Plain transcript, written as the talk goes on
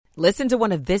Listen to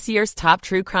one of this year's top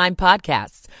true crime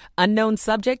podcasts. Unknown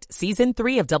Subject, Season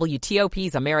 3 of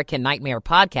WTOP's American Nightmare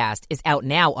podcast is out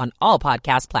now on all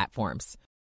podcast platforms.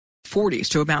 40s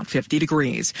to about 50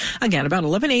 degrees. Again, about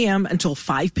 11 a.m. until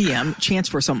 5 p.m., chance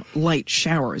for some light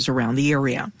showers around the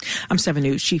area. I'm 7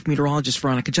 News Chief Meteorologist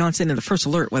Veronica Johnson in the First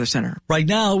Alert Weather Center. Right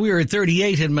now, we're at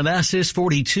 38 in Manassas,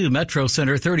 42 Metro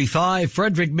Center, 35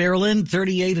 Frederick, Maryland,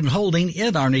 38 and holding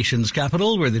in our nation's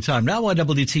capital, where the time now on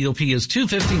WTOP is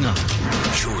 2:59.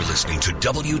 You're listening to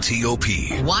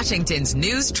WTOP, Washington's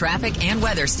news, traffic, and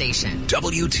weather station.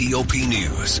 WTOP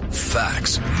News.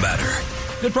 Facts matter.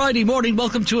 Good Friday morning.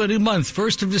 Welcome to a new month,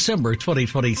 1st of December,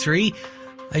 2023.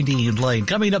 I'm Dean Lane.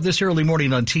 Coming up this early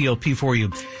morning on TOP for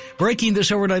you. Breaking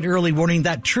this overnight early warning,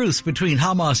 that truce between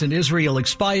Hamas and Israel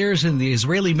expires and the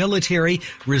Israeli military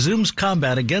resumes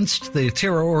combat against the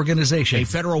terror organization. A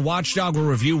federal watchdog will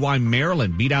review why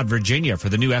Maryland beat out Virginia for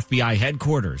the new FBI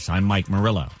headquarters. I'm Mike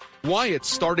Murillo. Why it's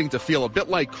starting to feel a bit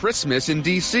like Christmas in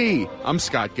D.C. I'm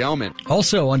Scott Gelman.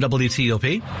 Also on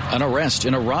WTOP. An arrest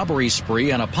in a robbery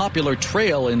spree on a popular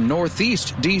trail in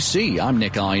northeast D.C. I'm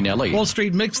Nick Einelli. Wall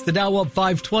Street mixed, the Dow up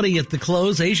 520 at the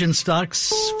close. Asian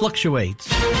stocks fluctuate.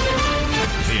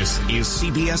 This is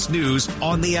CBS News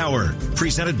on the Hour,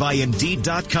 presented by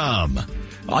Indeed.com.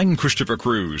 I'm Christopher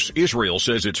Cruz. Israel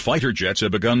says its fighter jets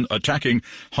have begun attacking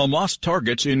Hamas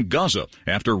targets in Gaza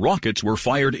after rockets were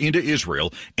fired into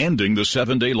Israel, ending the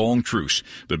 7-day-long truce.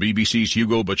 The BBC's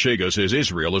Hugo Bachega says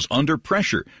Israel is under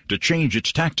pressure to change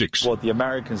its tactics. What the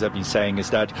Americans have been saying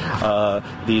is that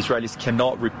the Israelis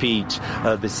cannot repeat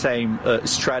the same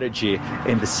strategy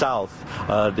in the south,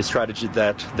 the strategy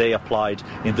that they applied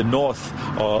in the north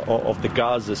of the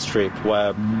Gaza Strip,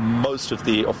 where most of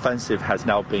the offensive has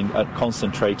now been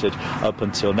concentrated up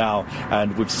until now.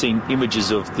 And we've seen images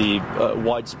of the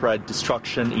widespread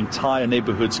destruction, entire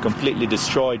neighborhoods completely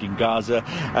destroyed in Gaza,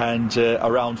 and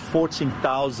around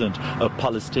 14,000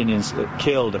 Palestinians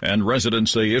killed. And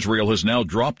residents say Israel has now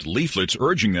dropped leaflets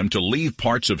urging them to leave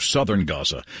parts of southern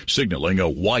Gaza, signaling a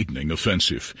widening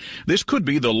offensive. This could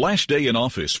be the last day in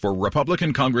office for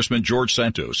Republican Congressman George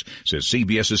Santos, says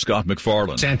CBS's Scott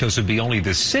McFarland. Santos would be only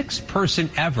the 6th person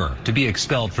ever to be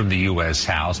expelled from the U.S.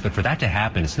 House, but for that to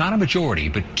happen, it's not a majority,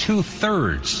 but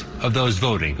 2/3 of those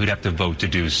voting who'd have to vote to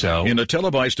do so. In a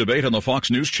televised debate on the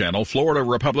Fox News Channel, Florida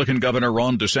Republican Governor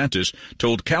Ron DeSantis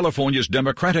told California's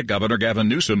Democratic Governor Gavin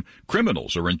Newsom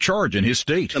criminals are in charge in his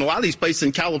state. In a lot of these places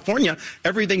in California,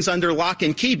 everything's under lock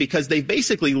and key because they've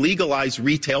basically legalized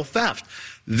retail theft.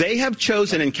 They have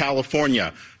chosen in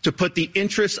California to put the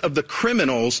interests of the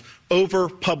criminals over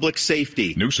public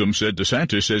safety. Newsom said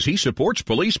DeSantis says he supports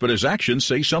police, but his actions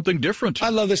say something different. I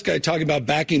love this guy talking about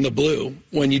backing the blue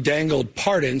when you dangled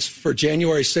pardons for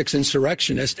January 6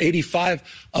 insurrectionists, 85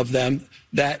 of them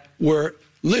that were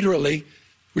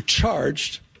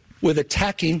charged with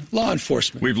attacking law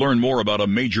enforcement. We've learned more about a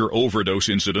major overdose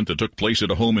incident that took place at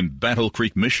a home in Battle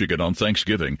Creek, Michigan on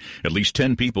Thanksgiving. At least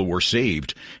 10 people were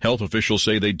saved. Health officials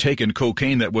say they'd taken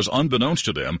cocaine that was unbeknownst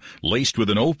to them, laced with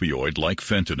an opioid like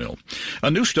fentanyl. A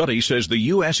new study says the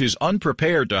U.S. is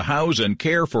unprepared to house and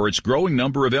care for its growing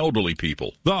number of elderly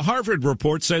people. The Harvard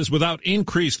report says without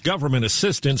increased government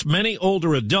assistance, many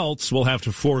older adults will have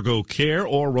to forego care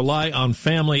or rely on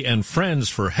family and friends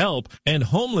for help, and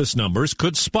homeless numbers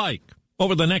could spike.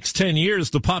 Over the next 10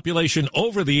 years, the population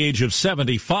over the age of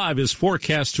 75 is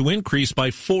forecast to increase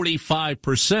by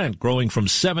 45%, growing from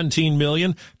 17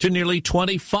 million to nearly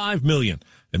 25 million.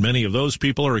 And many of those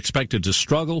people are expected to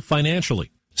struggle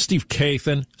financially. Steve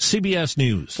Kathan, CBS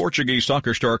News. Portuguese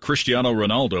soccer star Cristiano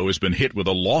Ronaldo has been hit with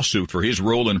a lawsuit for his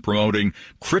role in promoting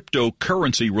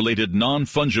cryptocurrency-related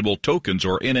non-fungible tokens,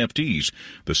 or NFTs.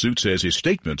 The suit says his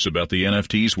statements about the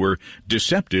NFTs were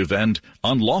deceptive and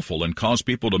unlawful and caused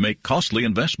people to make costly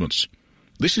investments.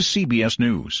 This is CBS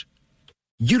News.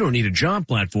 You don't need a job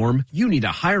platform, you need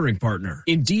a hiring partner.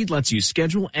 Indeed lets you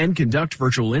schedule and conduct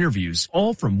virtual interviews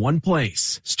all from one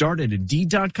place. Start at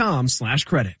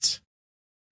Indeed.com/credits.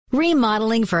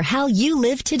 Remodeling for how you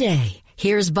live today.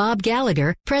 Here's Bob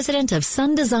Gallagher, president of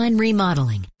Sun Design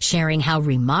Remodeling, sharing how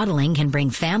remodeling can bring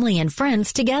family and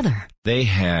friends together. They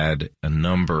had a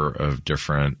number of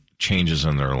different changes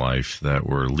in their life that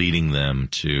were leading them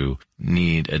to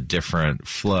need a different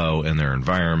flow in their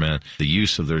environment. The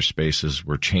use of their spaces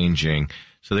were changing.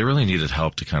 So they really needed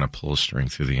help to kind of pull a string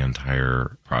through the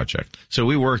entire project. So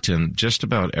we worked in just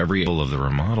about every angle of the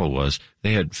remodel. Was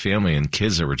they had family and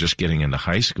kids that were just getting into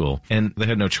high school, and they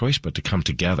had no choice but to come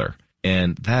together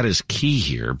And that is key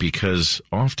here because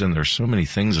often there's so many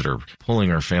things that are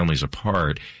pulling our families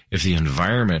apart. If the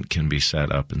environment can be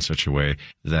set up in such a way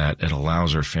that it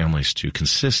allows our families to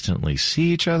consistently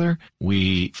see each other,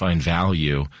 we find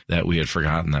value that we had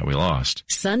forgotten that we lost.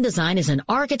 Sun Design is an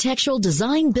architectural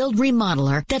design build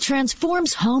remodeler that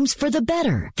transforms homes for the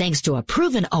better, thanks to a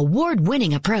proven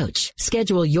award-winning approach.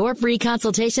 Schedule your free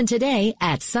consultation today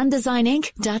at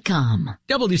sundesigninc.com.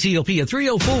 WTOP at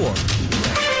 3:04.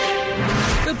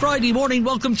 Good Friday morning.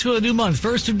 Welcome to a new month,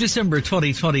 1st of December,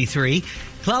 2023.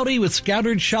 Cloudy with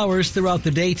scattered showers throughout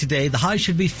the day today. The high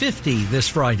should be 50 this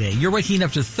Friday. You're waking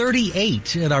up to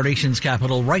 38 in our nation's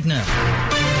capital right now.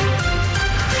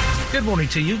 Good morning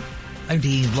to you. I'm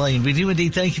Dean Lane. We do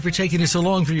indeed thank you for taking us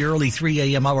along for your early 3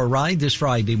 a.m. hour ride this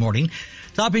Friday morning.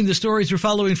 Topping the stories we're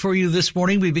following for you this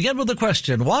morning, we begin with the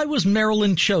question, why was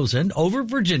Maryland chosen over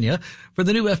Virginia for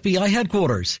the new FBI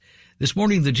headquarters? This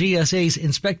morning, the GSA's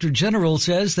Inspector General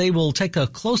says they will take a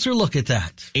closer look at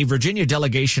that. A Virginia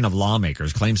delegation of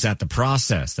lawmakers claims that the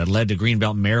process that led to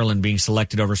Greenbelt, Maryland being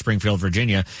selected over Springfield,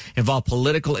 Virginia involved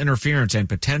political interference and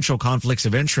potential conflicts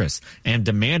of interest and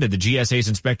demanded the GSA's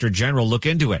Inspector General look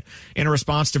into it. In a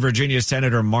response to Virginia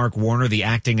Senator Mark Warner, the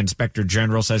acting Inspector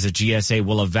General says the GSA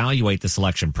will evaluate the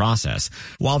selection process.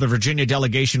 While the Virginia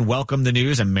delegation welcomed the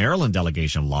news, a Maryland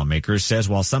delegation of lawmakers says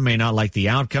while some may not like the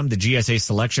outcome, the GSA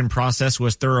selection process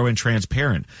was thorough and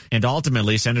transparent. And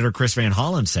ultimately, Senator Chris Van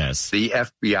Hollen says the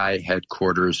FBI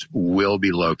headquarters will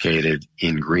be located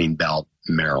in Greenbelt,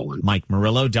 Maryland. Mike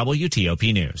Murillo,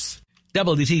 WTOP News.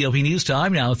 WTOP News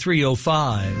Time now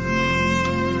 3:05.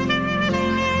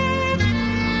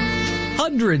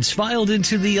 Hundreds filed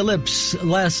into the Ellipse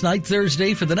last night,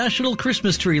 Thursday, for the National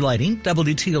Christmas Tree Lighting.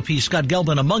 WTOP Scott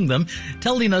Gelman among them,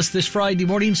 telling us this Friday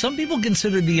morning some people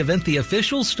consider the event the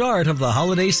official start of the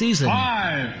holiday season.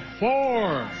 5,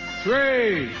 4,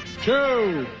 3,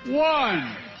 2, 1.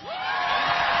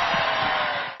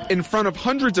 In front of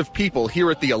hundreds of people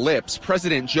here at the Ellipse,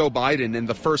 President Joe Biden and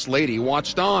the First Lady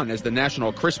watched on as the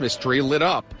national Christmas tree lit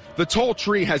up. The tall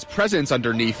tree has presents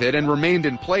underneath it and remained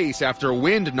in place after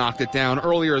wind knocked it down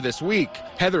earlier this week.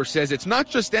 Heather says it's not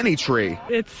just any tree.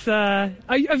 It's a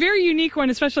very unique one,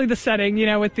 especially the setting,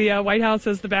 with the White House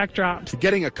as the backdrop.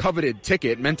 Getting a coveted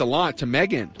ticket meant a lot to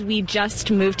Megan. We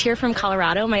just moved here from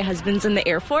Colorado. My husband's in the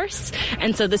Air Force,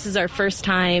 and so this is our first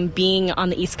time being on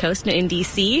the East Coast in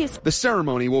D.C. The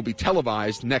ceremony will be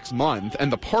televised next month,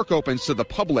 and the park opens to the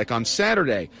public on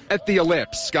Saturday. At the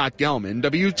Ellipse, Scott Gelman,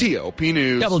 WTOP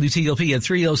News. WTOP at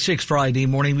 3:06 Friday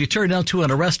morning. We turn now to an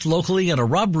arrest locally and a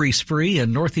robbery spree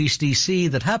in Northeast D.C.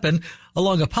 that happened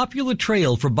along a popular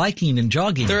trail for biking and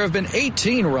jogging. There have been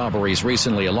 18 robberies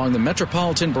recently along the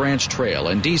Metropolitan Branch Trail,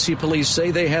 and D.C. police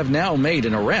say they have now made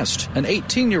an arrest. An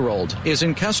 18-year-old is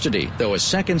in custody, though a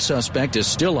second suspect is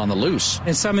still on the loose.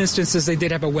 In some instances, they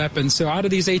did have a weapon. So out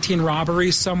of these 18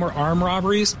 robberies, some were armed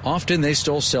robberies. Often they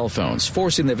stole cell phones,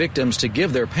 forcing the victims to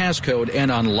give their passcode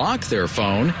and unlock their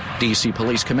phone. D.C.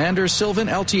 Police Commander Sylvan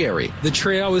Altieri. The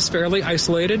trail is fairly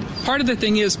isolated. Part of the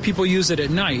thing is people use it at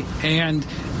night, and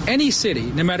any city,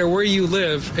 no matter where you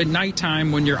live, at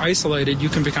nighttime when you're isolated, you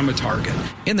can become a target.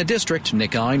 In the district,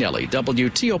 Nick Einelli,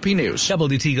 WTOP News.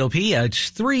 WTOP at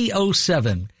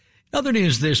 3:07. Other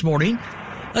news this morning,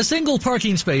 a single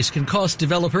parking space can cost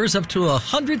developers up to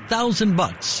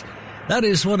 $100,000. That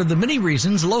is one of the many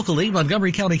reasons locally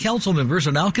Montgomery County Council members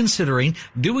are now considering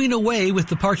doing away with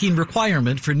the parking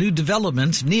requirement for new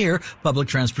developments near public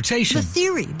transportation. The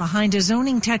theory behind a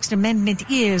zoning text amendment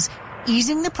is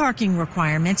easing the parking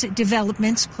requirements at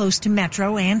developments close to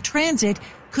metro and transit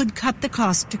could cut the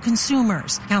cost to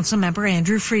consumers. Councilmember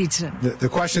Andrew Friedson. The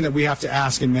question that we have to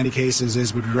ask in many cases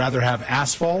is, would we rather have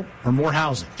asphalt or more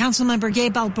housing? Councilmember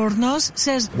Gabe Albornoz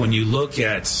says, when you look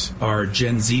at our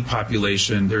Gen Z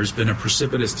population, there's been a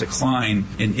precipitous decline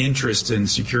in interest in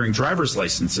securing driver's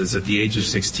licenses at the age of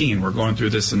 16. We're going through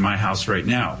this in my house right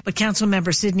now. But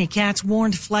Councilmember Sidney Katz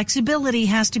warned flexibility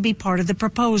has to be part of the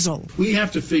proposal. We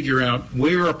have to figure out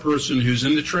where a person who's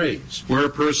in the trades, where a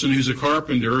person who's a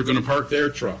carpenter are going to park their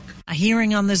truck. A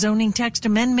hearing on the zoning text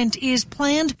amendment is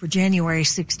planned for January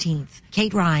 16th.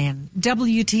 Kate Ryan,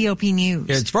 WTOP News.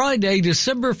 It's Friday,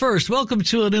 December 1st. Welcome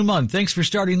to a new month. Thanks for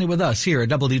starting it with us here at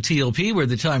WTOP, where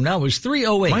the time now is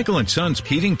 3:08. Michael & Son's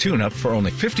heating tune-up for only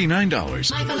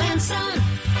 $59. Michael & Son.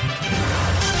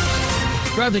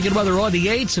 Traffic and weather on the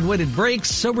 8s and weighted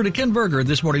breaks. Over to Ken Berger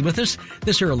this morning with us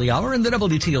this early hour in the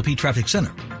WTOP Traffic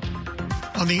Center.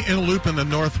 On the inner loop in the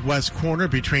northwest corner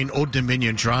between Old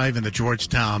Dominion Drive and the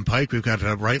Georgetown Pike, we've got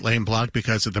a right lane blocked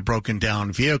because of the broken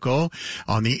down vehicle.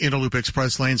 On the inner loop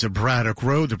express lanes of Braddock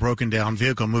Road, the broken down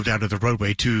vehicle moved out of the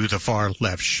roadway to the far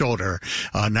left shoulder,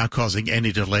 not causing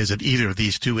any delays at either of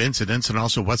these two incidents. And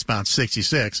also westbound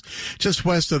 66, just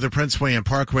west of the Prince William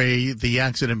Parkway, the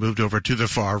accident moved over to the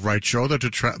far right shoulder.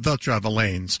 The travel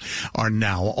lanes are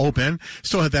now open.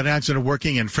 Still had that accident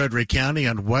working in Frederick County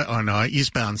on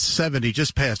eastbound 70,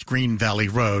 just past Green Valley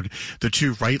Road. The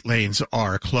two right lanes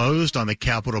are closed. On the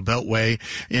Capitol Beltway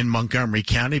in Montgomery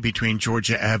County between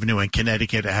Georgia Avenue and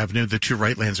Connecticut Avenue, the two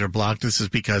right lanes are blocked. This is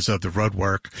because of the road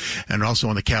work. And also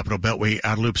on the Capitol Beltway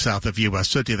outer loop south of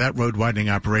US 50, that road widening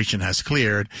operation has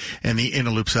cleared. And the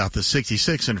inner loop south of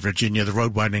 66 in Virginia, the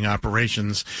road widening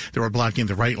operations that were blocking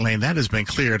the right lane, that has been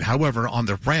cleared. However, on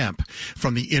the ramp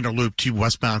from the inner loop to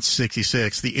westbound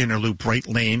 66, the inner loop right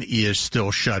lane is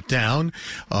still shut down.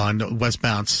 On westbound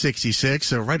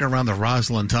 66, right around the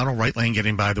Roslyn Tunnel, right lane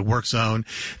getting by the work zone.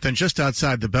 Then just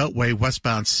outside the Beltway,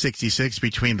 westbound 66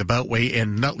 between the Beltway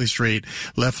and Nutley Street,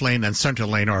 left lane and center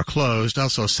lane are closed.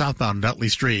 Also southbound Nutley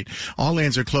Street, all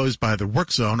lanes are closed by the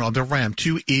work zone on the ramp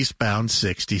to eastbound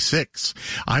 66.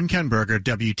 I'm Ken Berger,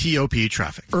 WTOP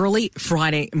Traffic. Early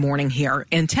Friday morning here,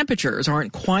 and temperatures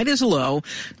aren't quite as low,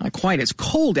 not quite as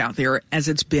cold out there as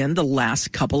it's been the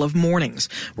last couple of mornings.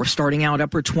 We're starting out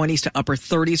upper 20s to upper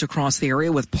 30s across the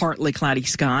area with partly cloudy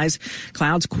skies.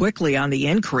 Clouds quickly on the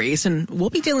increase, and we'll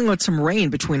be dealing with some rain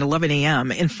between 11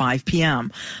 a.m. and 5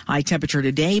 p.m. High temperature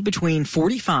today between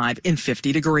 45 and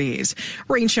 50 degrees.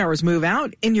 Rain showers move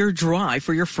out, and you're dry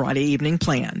for your Friday evening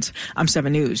plans. I'm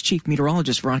 7 News Chief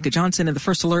Meteorologist Veronica Johnson in the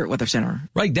First Alert Weather Center.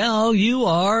 Right now, you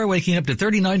are waking up to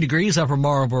 39 degrees Upper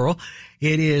Marlboro.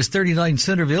 It is 39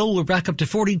 Centerville. We're back up to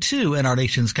 42 in our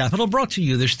nation's capital. Brought to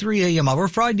you this 3 a.m. hour,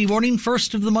 Friday morning,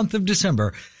 first of the month of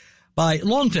December. By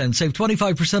Longfence, save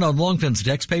 25% on Longfence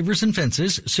decks, pavers, and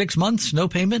fences. 6 months, no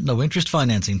payment, no interest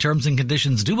financing. Terms and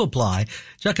conditions do apply.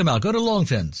 Check them out. Go to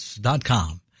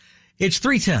longfence.com. It's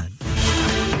 3:10.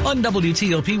 On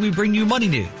WTOP, we bring you money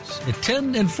news at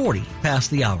 10 and 40 past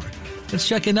the hour. Let's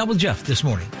check in now with Jeff this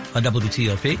morning on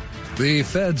WTOP. The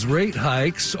Fed's rate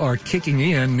hikes are kicking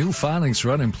in. New filings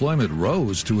for unemployment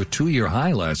rose to a 2-year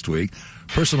high last week.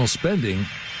 Personal spending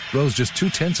rose just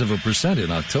 0.2%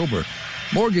 in October.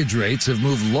 Mortgage rates have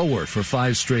moved lower for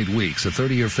 5 straight weeks. A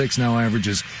 30-year fix now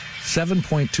averages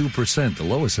 7.2%, the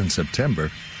lowest in September.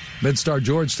 MidStar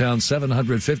Georgetown's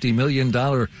 $750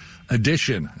 million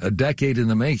addition, a decade in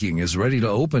the making, is ready to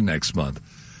open next month.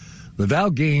 The Dow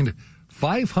gained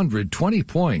 520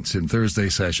 points in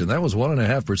Thursday's session. That was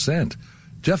 1.5%.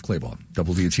 Jeff Claiborne,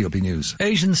 WTOP News.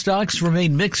 Asian stocks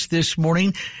remain mixed this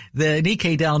morning. The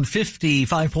Nikkei down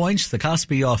 55 points. The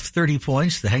Kospi off 30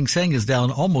 points. The Hang Seng is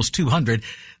down almost 200.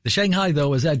 The Shanghai,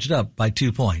 though, is edged up by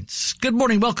 2 points. Good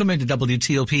morning. Welcome into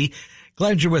WTOP.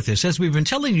 Glad you're with us. As we've been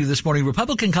telling you this morning,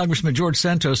 Republican Congressman George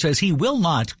Santos says he will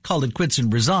not call it quits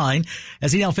and resign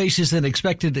as he now faces an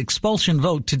expected expulsion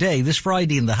vote today, this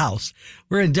Friday in the House.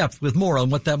 We're in depth with more on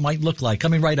what that might look like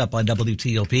coming right up on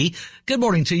WTOP. Good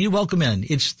morning to you. Welcome in.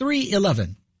 It's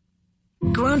 3:11.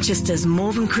 Grantchester's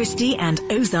Morven Christie and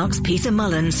Ozark's Peter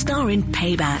Mullen star in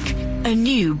Payback, a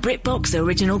new BritBox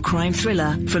original crime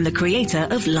thriller from the creator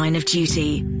of Line of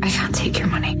Duty. I can't take your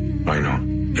money. I know.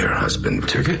 Your husband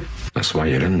took it. That's why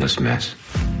you're in this mess.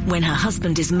 When her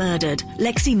husband is murdered,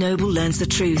 Lexi Noble learns the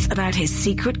truth about his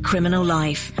secret criminal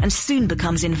life and soon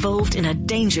becomes involved in a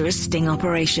dangerous sting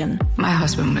operation. My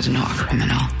husband was not a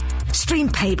criminal. Stream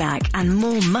Payback and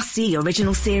more must-see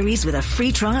original series with a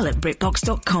free trial at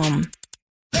BritBox.com.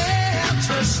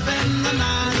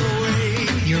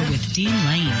 You're with Dean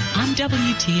Lane on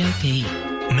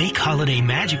WTOP. Make holiday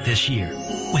magic this year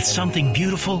with something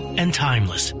beautiful and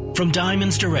timeless from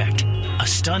Diamonds Direct. A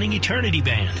stunning eternity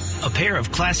band, a pair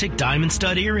of classic diamond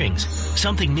stud earrings,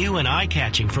 something new and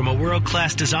eye-catching from a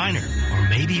world-class designer, or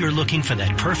maybe you're looking for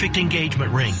that perfect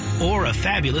engagement ring or a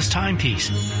fabulous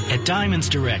timepiece. At Diamonds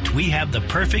Direct, we have the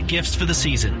perfect gifts for the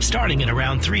season, starting at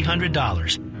around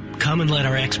 $300. Come and let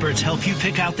our experts help you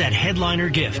pick out that headliner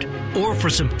gift. Or for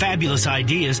some fabulous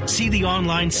ideas, see the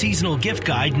online seasonal gift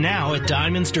guide now at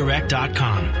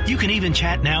DiamondsDirect.com. You can even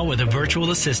chat now with a virtual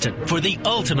assistant for the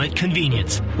ultimate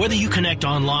convenience. Whether you connect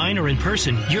online or in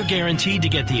person, you're guaranteed to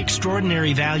get the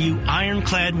extraordinary value,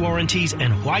 ironclad warranties,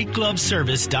 and white glove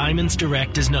service Diamonds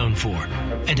Direct is known for.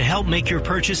 And to help make your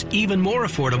purchase even more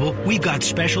affordable, we've got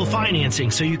special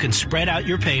financing so you can spread out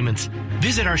your payments.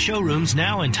 Visit our showrooms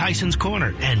now in Tyson's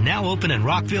Corner and now open in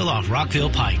Rockville off Rockville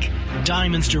Pike.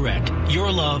 Diamonds Direct.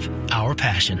 Your love, our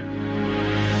passion.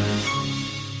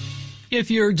 If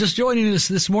you're just joining us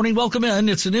this morning, welcome in.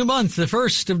 It's a new month, the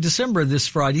 1st of December this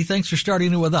Friday. Thanks for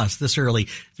starting with us this early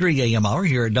 3 a.m. hour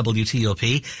here at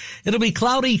WTOP. It'll be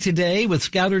cloudy today with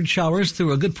scattered showers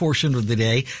through a good portion of the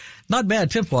day. Not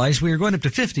bad temp-wise. We are going up to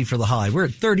 50 for the high. We're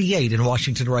at 38 in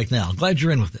Washington right now. Glad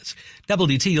you're in with us.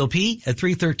 WTOP at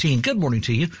 3:13. Good morning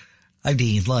to you. I'm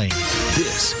Dean Lane.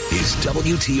 This is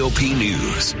WTOP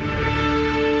News.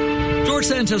 George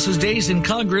Santos's days in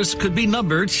Congress could be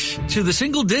numbered to the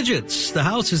single digits. The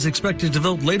House is expected to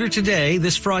vote later today,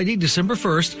 this Friday, December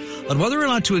 1st, on whether or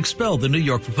not to expel the New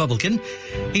York Republican.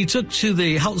 He took to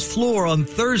the House floor on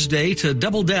Thursday to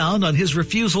double down on his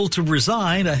refusal to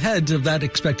resign ahead of that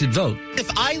expected vote. If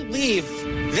I leave,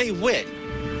 they win.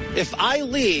 If I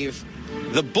leave,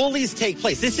 the bullies take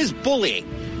place. This is bullying.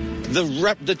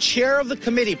 The chair of the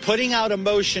committee putting out a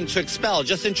motion to expel,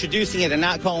 just introducing it and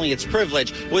not calling it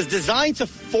privilege, was designed to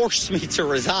force me to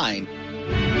resign.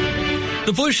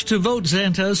 The push to vote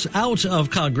Santos out of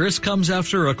Congress comes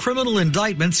after a criminal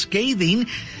indictment scathing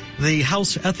the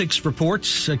House Ethics Report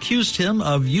accused him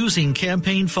of using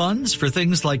campaign funds for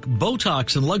things like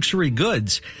Botox and luxury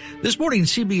goods. This morning,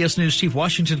 CBS News Chief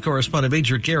Washington correspondent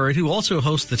Major Garrett, who also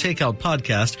hosts the Takeout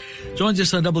podcast, joins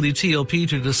us on WTOP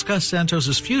to discuss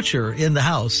Santos's future in the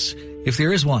House, if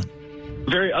there is one.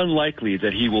 Very unlikely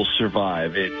that he will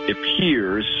survive. It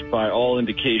appears, by all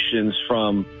indications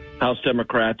from House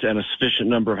Democrats and a sufficient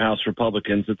number of House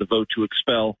Republicans, that the vote to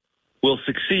expel will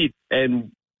succeed.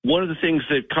 And one of the things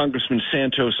that Congressman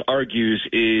Santos argues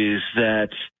is that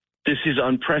this is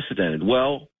unprecedented.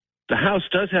 Well, the House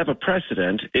does have a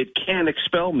precedent. It can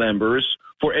expel members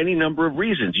for any number of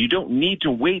reasons. You don't need to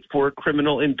wait for a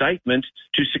criminal indictment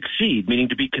to succeed, meaning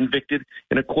to be convicted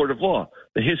in a court of law.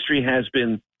 The history has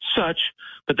been such,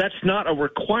 but that's not a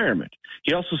requirement.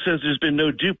 He also says there's been no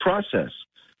due process.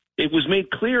 It was made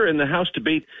clear in the House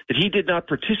debate that he did not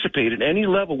participate at any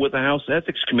level with the House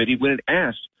Ethics Committee when it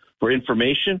asked for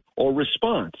information or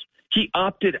response. He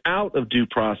opted out of due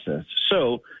process.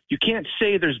 So you can't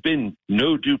say there's been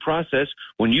no due process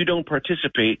when you don't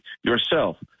participate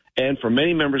yourself. And for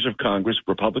many members of Congress,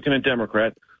 Republican and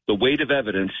Democrat, the weight of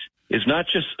evidence is not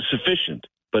just sufficient,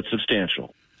 but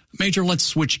substantial. Major, let's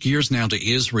switch gears now to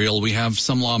Israel. We have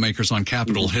some lawmakers on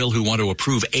Capitol Hill who want to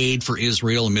approve aid for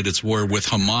Israel amid its war with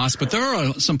Hamas. But there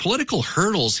are some political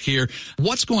hurdles here.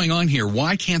 What's going on here?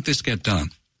 Why can't this get done?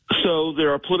 So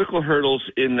there are political hurdles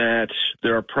in that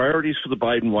there are priorities for the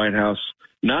Biden White House,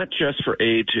 not just for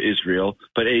aid to Israel,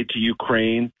 but aid to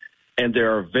Ukraine. And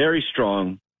there are very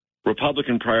strong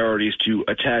Republican priorities to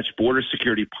attach border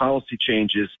security policy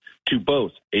changes to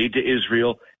both aid to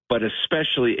Israel, but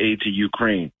especially aid to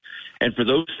Ukraine. And for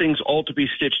those things all to be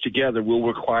stitched together will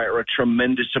require a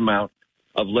tremendous amount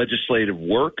of legislative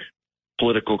work,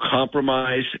 political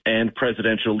compromise, and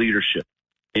presidential leadership.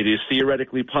 It is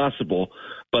theoretically possible,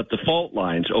 but the fault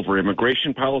lines over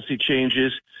immigration policy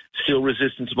changes, still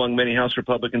resistance among many House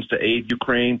Republicans to aid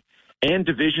Ukraine, and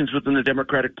divisions within the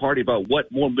Democratic Party about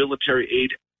what more military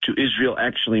aid to Israel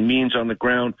actually means on the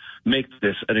ground make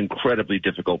this an incredibly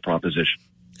difficult proposition.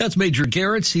 That's Major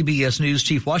Garrett, CBS News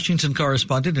Chief Washington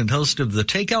correspondent and host of the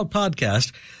Takeout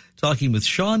podcast, talking with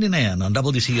Sean and Ann on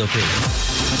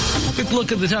WTOP. Quick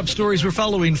look at the top stories we're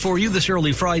following for you this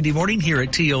early Friday morning here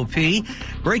at TOP.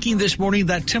 Breaking this morning,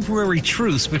 that temporary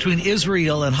truce between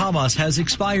Israel and Hamas has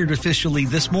expired officially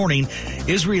this morning.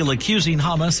 Israel accusing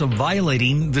Hamas of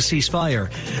violating the ceasefire.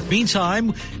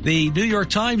 Meantime, the New York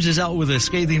Times is out with a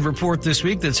scathing report this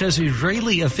week that says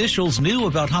Israeli officials knew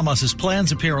about Hamas's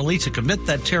plans, apparently, to commit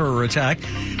that terror attack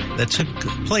that took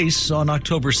place on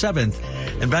October 7th.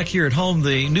 And back here at home,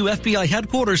 the new FBI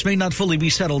headquarters may not fully be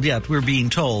settled yet, we're being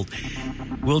told.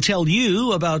 We'll tell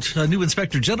you about a new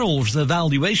Inspector General's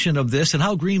evaluation of this and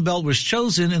how Greenbelt was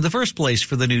chosen in the first place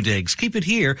for the new digs. Keep it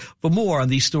here for more on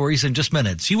these stories in just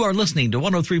minutes. You are listening to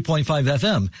 103.5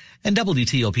 FM and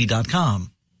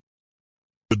WTOP.com.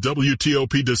 The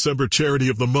WTOP December Charity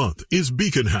of the Month is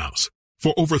Beacon House.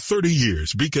 For over 30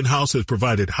 years, Beacon House has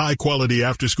provided high-quality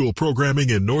after-school programming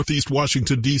in Northeast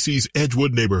Washington, D.C.'s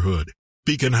Edgewood neighborhood.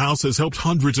 Beacon House has helped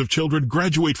hundreds of children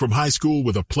graduate from high school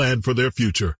with a plan for their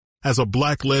future. As a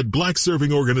Black-led,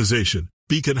 Black-serving organization,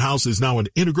 Beacon House is now an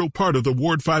integral part of the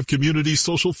Ward 5 community's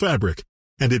social fabric,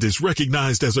 and it is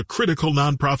recognized as a critical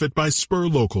nonprofit by Spur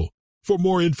Local. For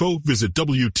more info, visit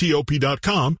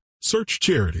WTOP.com, search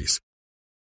charities.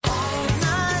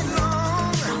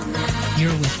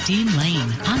 You're with Dean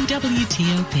Lane on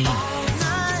WTOP.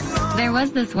 There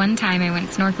was this one time I went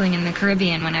snorkeling in the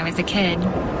Caribbean when I was a kid.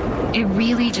 It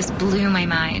really just blew my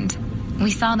mind. We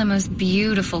saw the most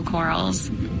beautiful corals.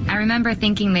 I remember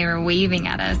thinking they were waving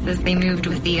at us as they moved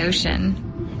with the ocean.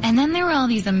 And then there were all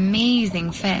these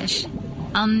amazing fish.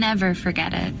 I'll never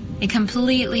forget it. It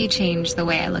completely changed the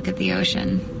way I look at the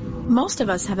ocean. Most of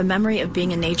us have a memory of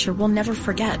being in nature we'll never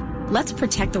forget. Let's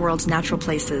protect the world's natural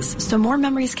places so more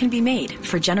memories can be made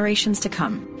for generations to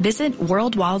come. Visit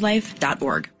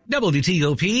worldwildlife.org.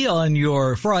 WTOP on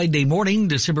your Friday morning,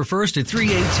 December 1st at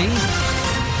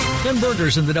 3:18. Ken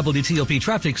Berger's in the WTOP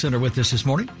Traffic Center with us this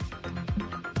morning.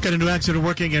 Got a new accident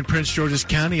working in Prince George's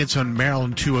County. It's on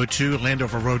Maryland 202,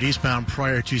 Landover Road eastbound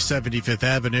prior to 75th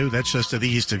Avenue. That's just to the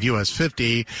east of US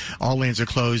 50. All lanes are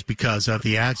closed because of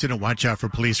the accident. Watch out for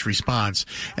police response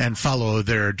and follow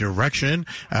their direction.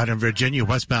 Out in Virginia,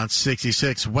 westbound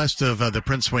 66, west of the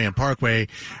Prince William Parkway.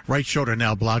 Right shoulder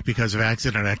now blocked because of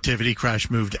accident activity.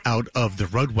 Crash moved out of the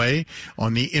roadway.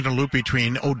 On the inner loop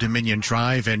between Old Dominion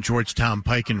Drive and Georgetown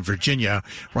Pike in Virginia,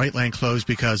 right lane closed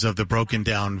because of the broken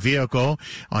down vehicle.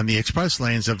 On the express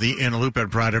lanes of the inner loop at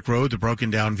Braddock Road, the broken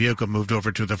down vehicle moved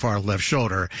over to the far left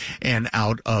shoulder and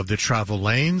out of the travel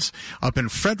lanes. Up in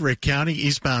Frederick County,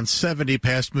 eastbound 70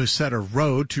 past Musetta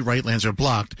Road, two right lanes are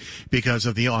blocked because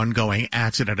of the ongoing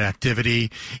accident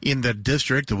activity. In the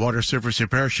district, the water service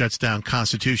repair shuts down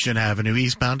Constitution Avenue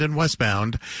eastbound and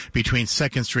westbound between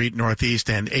 2nd Street Northeast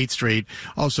and 8th Street.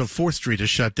 Also, 4th Street is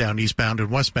shut down eastbound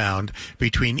and westbound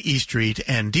between East Street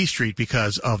and D Street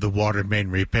because of the water main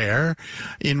repair.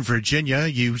 In Virginia,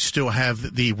 you still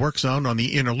have the work zone on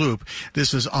the inner loop.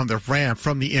 This is on the ramp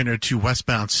from the inner to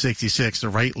westbound 66. The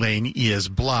right lane is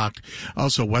blocked.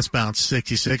 Also, westbound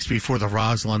 66 before the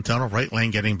Roslyn Tunnel, right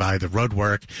lane getting by the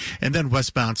roadwork. And then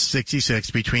westbound 66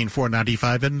 between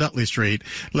 495 and Nutley Street,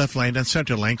 left lane and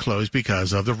center lane closed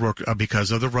because of the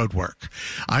roadwork.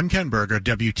 I'm Ken Berger,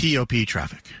 WTOP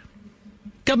Traffic.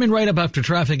 Coming right up after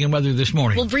traffic and weather this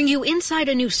morning. We'll bring you inside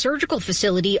a new surgical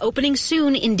facility opening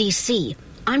soon in D.C.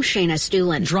 I'm Shayna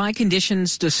Stulin. Dry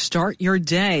conditions to start your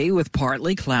day with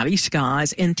partly cloudy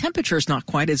skies and temperatures not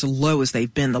quite as low as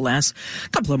they've been the last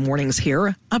couple of mornings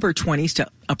here, upper 20s to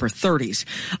upper 30s.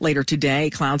 Later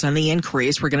today, clouds on the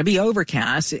increase. We're going to be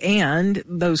overcast, and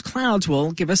those clouds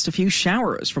will give us a few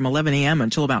showers from 11 a.m.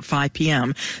 until about 5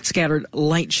 p.m. Scattered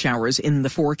light showers in the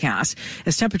forecast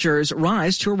as temperatures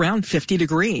rise to around 50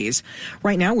 degrees.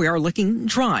 Right now, we are looking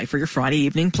dry for your Friday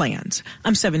evening plans.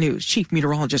 I'm 7 News Chief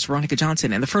Meteorologist Veronica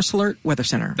Johnson in the First Alert Weather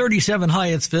Center. 37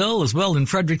 Hyattsville as well in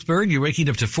Fredericksburg. You're waking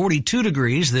up to 42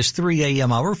 degrees this 3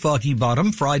 a.m. hour. Foggy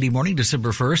bottom Friday morning,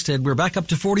 December 1st, and we're back up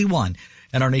to 41.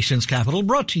 And our nation's capital,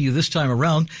 brought to you this time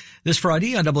around this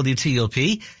Friday on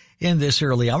WTOP in this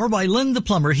early hour by Lynn the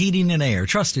Plumber Heating and Air.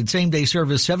 Trusted same-day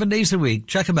service 7 days a week.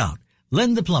 Check them out.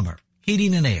 Lynn the Plumber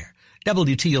Heating and Air.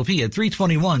 WTOP at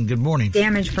 3:21. Good morning.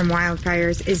 Damage from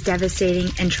wildfires is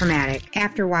devastating and traumatic.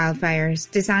 After wildfires,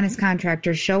 dishonest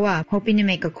contractors show up hoping to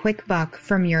make a quick buck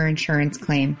from your insurance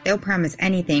claim. They'll promise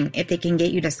anything if they can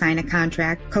get you to sign a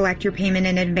contract, collect your payment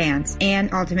in advance,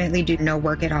 and ultimately do no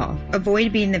work at all.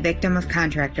 Avoid being the victim of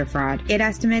contractor fraud. Get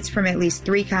estimates from at least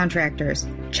 3 contractors.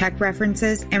 Check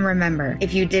references, and remember,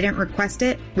 if you didn't request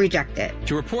it, reject it.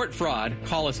 To report fraud,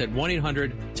 call us at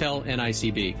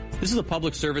 1-800-TEL-NICB. This is a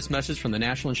public service message from the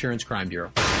National Insurance Crime Bureau.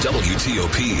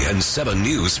 WTOP and 7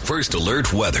 News First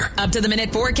Alert Weather. Up to the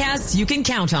minute forecasts you can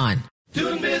count on.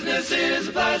 Doing business is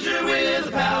a pleasure with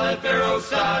a pal at Fair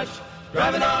Oaks Dodge.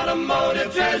 Drive an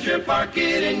automotive treasure, park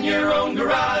it in your own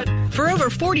garage. For over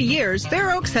 40 years,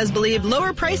 Fair Oaks has believed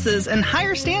lower prices and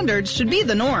higher standards should be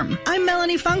the norm. I'm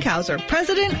Melanie Funkhauser,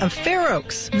 president of Fair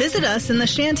Oaks. Visit us in the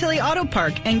Chantilly Auto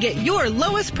Park and get your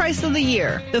lowest price of the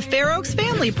year, the Fair Oaks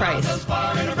Family Price. Fair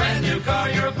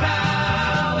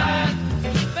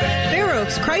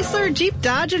Oaks Chrysler, Jeep,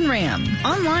 Dodge, and Ram.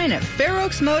 Online at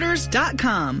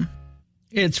fairoaksmotors.com.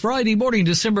 It's Friday morning,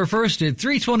 December 1st at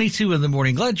 3:22 in the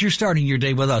morning. Glad you're starting your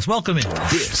day with us. Welcome in.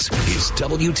 This is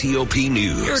WTOP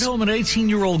News. Here at home, an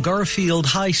 18-year-old Garfield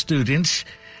High student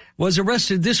was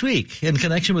arrested this week in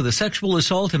connection with a sexual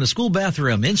assault in a school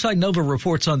bathroom. Inside Nova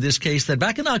reports on this case that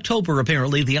back in October,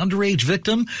 apparently, the underage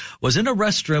victim was in a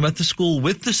restroom at the school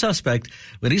with the suspect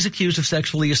when he's accused of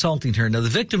sexually assaulting her. Now, the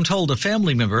victim told a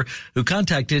family member who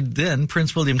contacted then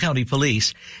Prince William County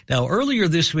Police. Now, earlier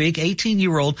this week,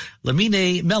 18-year-old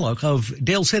Lamine Mellock of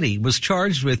Dale City was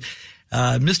charged with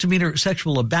misdemeanor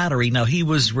sexual battery. Now, he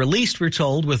was released, we're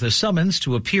told, with a summons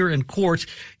to appear in court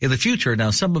in the future.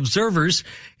 Now, some observers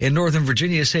in Northern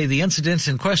Virginia say the incident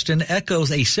in question echoes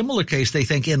a similar case, they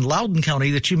think, in Loudoun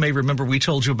County that you may remember we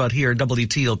told you about here at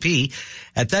WTOP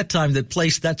at that time, that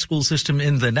placed that school system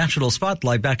in the national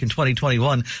spotlight back in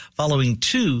 2021 following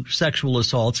 2 sexual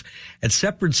assaults at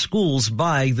separate schools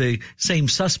by the same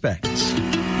suspects.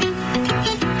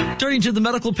 Turning to the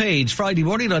medical page, Friday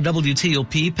morning on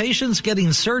WTOP, patients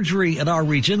getting surgery in our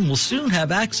region will soon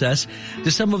have access to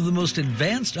some of the most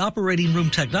advanced operating room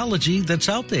technology that's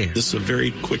out there. This is a very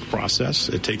quick process.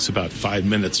 It takes about 5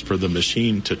 minutes for the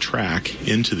machine to track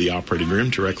into the operating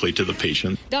room directly to the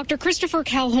patient. Dr. Christopher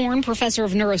Calhoun, professor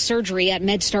of neurosurgery at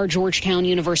MedStar Georgetown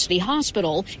University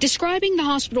Hospital, describing the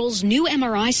hospital's new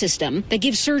MRI system that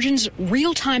gives surgeons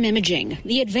real-time imaging.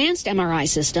 The advanced MRI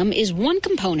system is one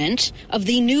component of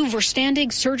the new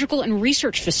Verstandig Surgical and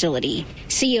Research Facility.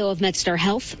 CEO of MedStar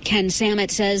Health, Ken Samet,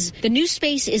 says the new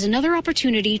space is another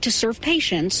opportunity to serve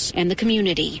patients and the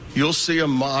community. You'll see a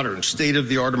modern,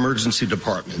 state-of-the-art emergency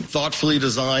department, thoughtfully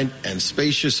designed and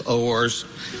spacious ORs,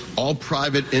 all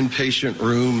private inpatient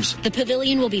rooms. The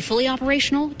pavilion will be fully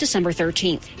operational December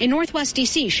 13th. In Northwest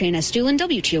D.C., Shayna Stulin,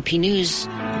 WTOP News.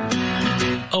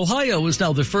 Ohio is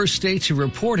now the first state to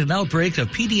report an outbreak of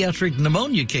pediatric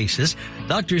pneumonia cases.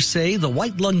 Doctors say the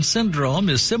white lung syndrome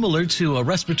is similar to a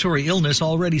respiratory illness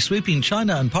already sweeping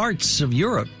China and parts of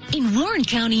Europe. In Warren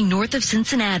County, north of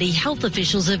Cincinnati, health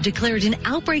officials have declared an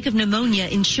outbreak of pneumonia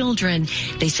in children.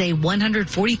 They say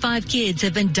 145 kids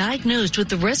have been diagnosed with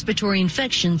the respiratory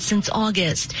infection since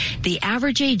August. The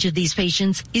average age of these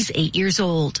patients is 8 years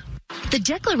old. The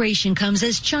declaration comes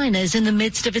as China is in the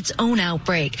midst of its own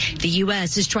outbreak. The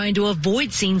U.S. is trying to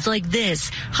avoid scenes like this.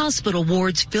 Hospital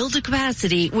wards filled to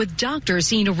capacity with doctors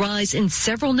seeing a rise in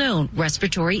several known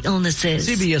respiratory illnesses.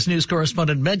 CBS News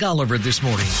correspondent Meg Oliver this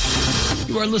morning.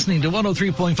 You are listening to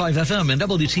 103.5 FM and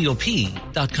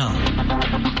WTOP.com.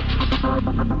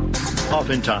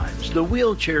 Oftentimes, the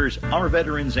wheelchairs our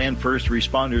veterans and first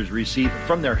responders receive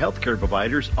from their healthcare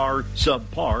providers are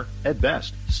subpar at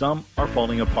best. Some are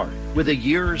falling apart, with a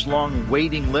years-long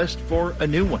waiting list for a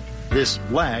new one. This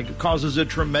lag causes a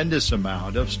tremendous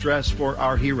amount of stress for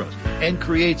our heroes and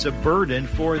creates a burden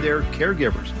for their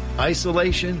caregivers.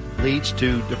 Isolation leads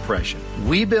to depression.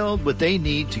 We build what they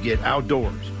need to get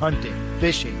outdoors, hunting,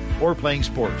 fishing, or playing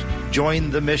sports.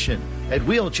 Join the mission at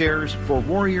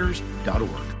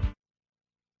wheelchairsforwarriors.org.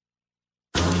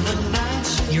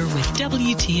 You're with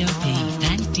WTOP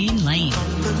and Dean Lane.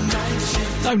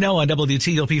 I'm now on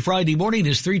WTOP. Friday morning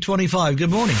is 3:25. Good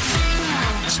morning.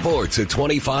 Sports at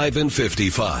 25 and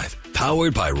 55.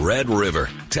 Powered by Red River.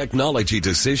 Technology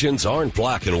decisions aren't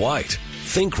black and white.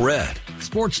 Think red.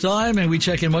 Sports time, and we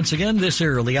check in once again this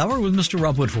early hour with Mr.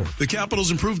 Rob Woodford. The Capitals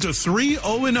improved to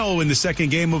 3-0-0 in the second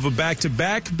game of a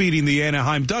back-to-back, beating the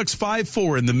Anaheim Ducks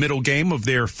 5-4 in the middle game of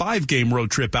their 5-game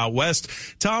road trip out west.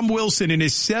 Tom Wilson, in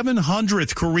his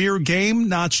 700th career game,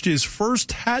 notched his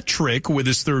first hat trick with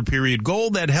his third-period goal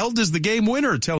that held as the game winner,